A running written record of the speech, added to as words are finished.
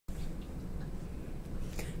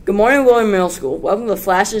Good morning, Willard Middle School. Welcome to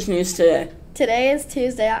Flash's News Today. Today is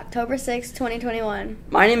Tuesday, October 6, 2021.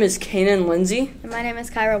 My name is Kanan Lindsay. And my name is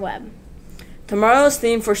Kyra Webb. Tomorrow's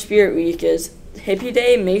theme for Spirit Week is Hippie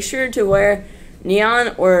Day. Make sure to wear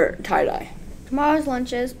neon or tie-dye. Tomorrow's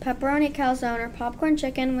lunch is pepperoni calzone or popcorn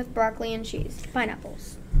chicken with broccoli and cheese.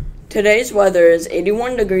 Pineapples. Today's weather is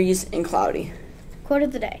 81 degrees and cloudy. Quote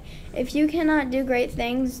of the day. If you cannot do great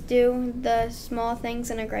things, do the small things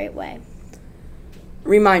in a great way.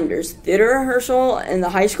 Reminders. Theater rehearsal in the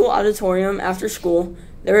high school auditorium after school.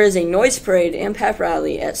 There is a noise parade and pep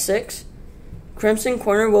rally at 6. Crimson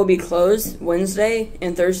Corner will be closed Wednesday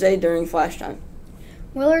and Thursday during flash time.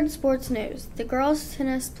 Willard Sports News. The girls'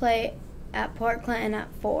 tennis play at Port Clinton at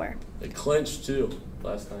 4. They clinched, too,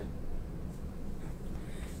 last night.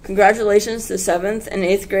 Congratulations to 7th and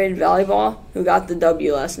 8th grade volleyball who got the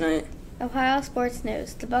W last night. Ohio Sports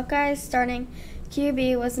News. The Buckeyes starting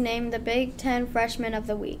QB was named the Big Ten Freshman of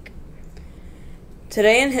the Week.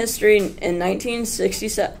 Today in history, in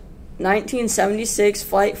 1976,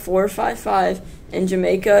 Flight 455 in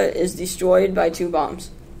Jamaica is destroyed by 2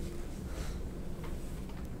 bombs.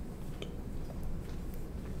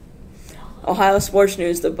 Ohio Sports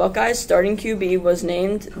News. The Buckeyes starting QB was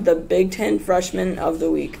named the Big Ten Freshman of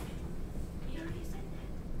the Week.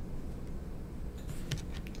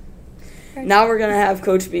 Now we're going to have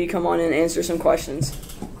Coach B come on and answer some questions.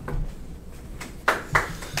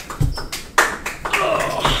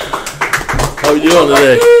 How are you doing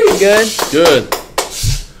today? Good? Good.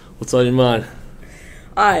 What's on your mind?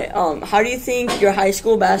 All right. How do you think your high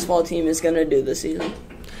school basketball team is going to do this season?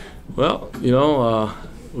 Well, we're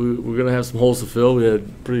going to have some holes to fill. We had a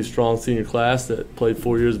pretty strong senior class that played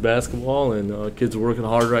 4 years of basketball, and kids are working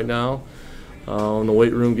hard right now in the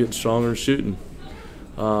weight room, getting stronger and shooting.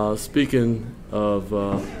 Speaking of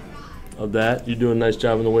that, you're doing a nice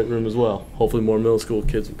job in the weight room as well. Hopefully more middle school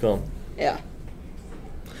kids will come. Yeah.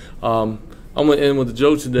 I'm going to end with a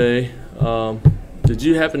joke today. Did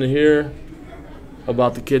you happen to hear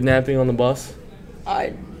about the kidnapping on the bus?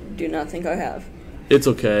 I do not think I have. It's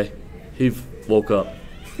okay. He woke up.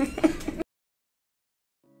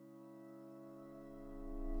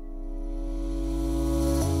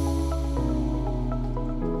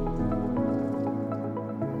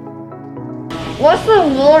 What's the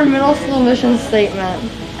Willard Middle School mission statement?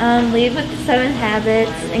 Lead with the 7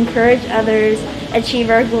 habits, encourage others, achieve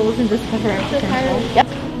our goals, and discover our potential. Yep.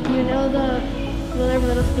 You know the Willard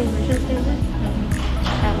Middle School mission statement?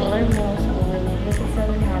 At Willard Middle School, we lead with the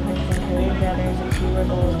 7 habits, encourage others, achieve our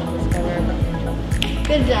goals, and discover our potential.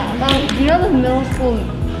 Good job. Do you know the middle school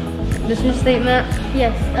mission statement?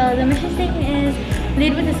 Yes, the mission statement is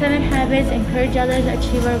lead with the 7 habits, encourage others,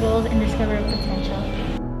 achieve our goals, and discover our potential.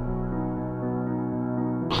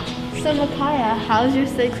 So Micaiah, how's your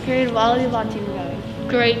 6th grade volleyball team going?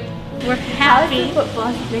 Great. We're How's happy. the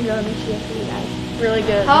football season going this year for you guys? Really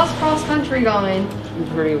good. How's cross country going?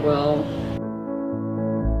 Pretty well.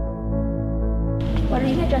 What are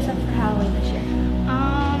you going to dress up for Halloween this year?